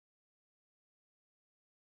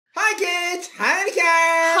Hi kids! Hi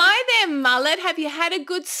Karen! Hi there, Mullet. Have you had a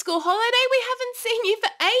good school holiday? We haven't seen you for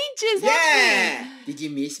ages, have we? Did you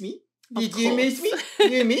miss me? Of Did you miss me?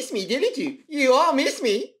 You missed me, didn't you? You all missed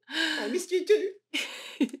me. I missed you too.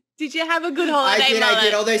 Did you have a good holiday, Mullet? I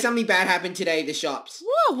did, although something bad happened today at the shops.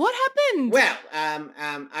 Whoa, what happened? Well,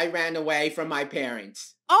 I ran away from my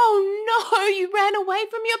parents. Oh no, you ran away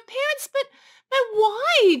from your parents, but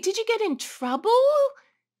why? Did you get in trouble?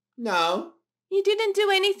 No. You didn't do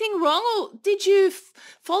anything wrong, or did you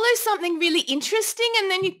follow something really interesting and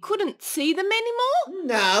then you couldn't see them anymore?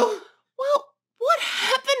 No. Well, what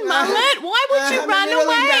happened, Mullet? Why would you run I'm a little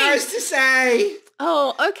away? embarrassed to say.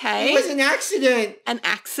 Oh, okay. It was an accident. An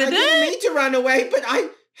accident? I didn't mean to run away, but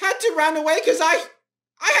I had to run away because I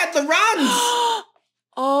had the runs.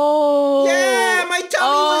 Oh. Yeah, my tummy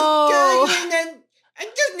was gurgling and I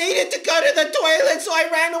just needed to go to the toilet, so I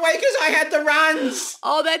ran away because I had the runs.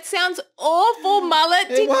 Oh, that sounds awful, Mullet.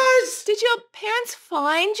 It was. Did your parents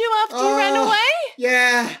find you after you ran away?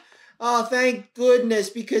 Yeah. Oh, thank goodness,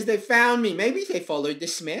 because they found me. Maybe they followed the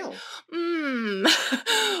smell. Well,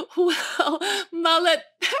 Mullet,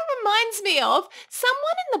 that reminds me of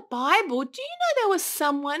someone in the Bible. Do you know there was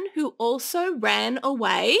someone who also ran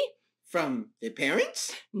away? From their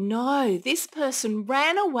parents? No, this person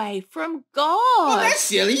ran away from God. Oh, that's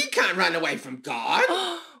silly. You can't run away from God.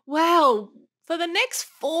 Well, for the next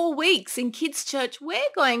 4 weeks in Kids Church,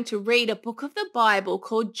 we're going to read a book of the Bible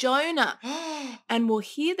called Jonah. And we'll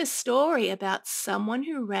hear the story about someone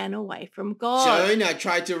who ran away from God. Jonah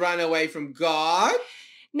tried to run away from God?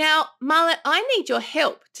 Now, Mullet, I need your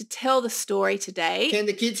help to tell the story today. Can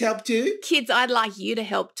the kids help too? Kids, I'd like you to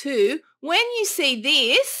help too. When you see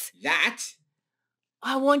this,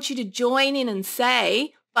 I want you to join in and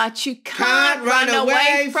say, but you can't run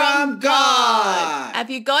away from God.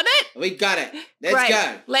 Have you got it? We got it. Let's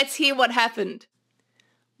go. Let's hear what happened.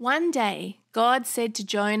 One day, God said to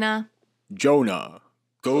Jonah, Jonah,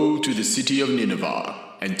 go to the city of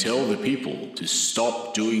Nineveh and tell the people to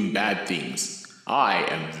stop doing bad things. I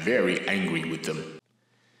am very angry with them.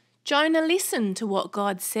 Jonah listened to what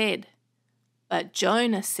God said, but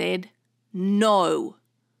Jonah said, no.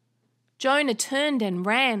 Jonah turned and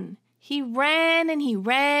ran. He ran and he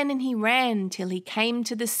ran and he ran till he came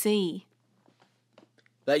to the sea.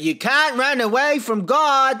 But you can't run away from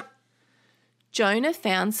God. Jonah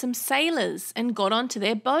found some sailors and got onto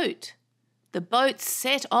their boat. The boat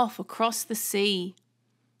set off across the sea.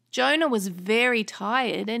 Jonah was very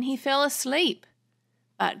tired and he fell asleep.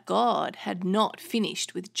 But God had not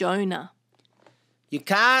finished with Jonah. You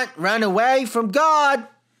can't run away from God.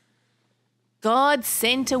 God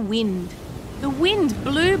sent a wind. The wind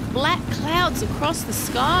blew black clouds across the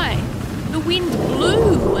sky. The wind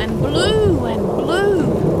blew and blew and blew.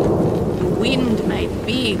 The wind made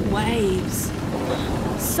big waves.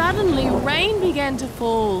 Suddenly rain began to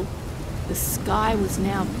fall. The sky was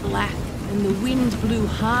now black and the wind blew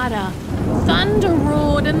harder. Thunder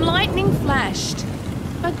roared and lightning flashed.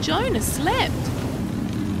 But Jonah slept.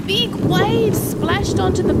 Big waves splashed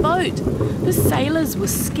onto the boat. The sailors were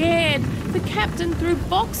scared. The captain threw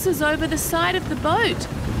boxes over the side of the boat,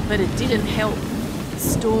 but it didn't help. The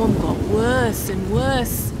storm got worse and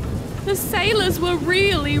worse. The sailors were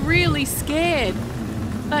really, really scared.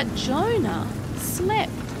 But Jonah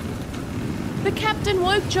slept. The captain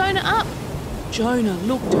woke Jonah up. Jonah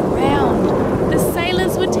looked around. The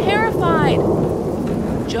sailors were terrified.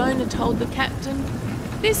 Jonah told the captain,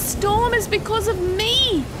 "This storm is because of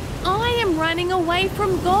me. I am running away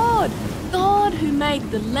from God, God who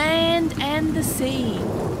made the land and the sea."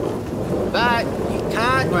 But you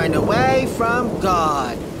can't run away from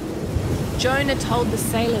God. Jonah told the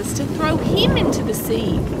sailors to throw him into the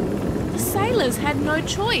sea. The sailors had no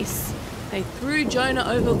choice. They threw Jonah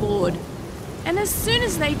overboard. And as soon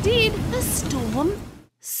as they did, the storm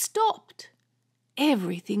stopped.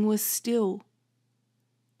 Everything was still.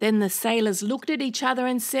 Then the sailors looked at each other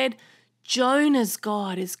and said, "Jonah's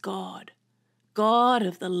God is God, God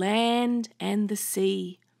of the land and the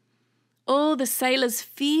sea." All the sailors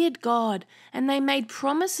feared God and they made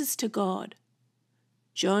promises to God.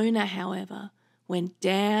 Jonah, however, went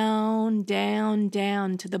down, down,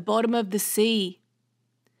 down to the bottom of the sea.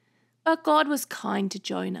 But God was kind to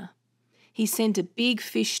Jonah. He sent a big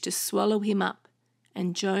fish to swallow him up,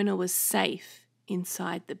 and Jonah was safe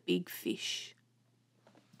inside the big fish.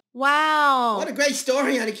 Wow. What a great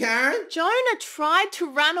story, Auntie Karen. Jonah tried to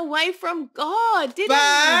run away from God, didn't he?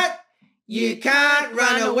 But you can't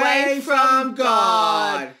run away from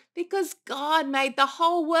God. Because God made the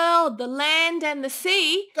whole world, the land and the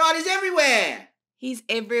sea. God is everywhere. He's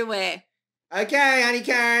everywhere. Okay, Auntie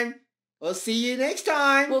Karen. We'll see you next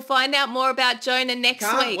time. We'll find out more about Jonah next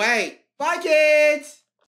Can't week. wait. Bye, kids.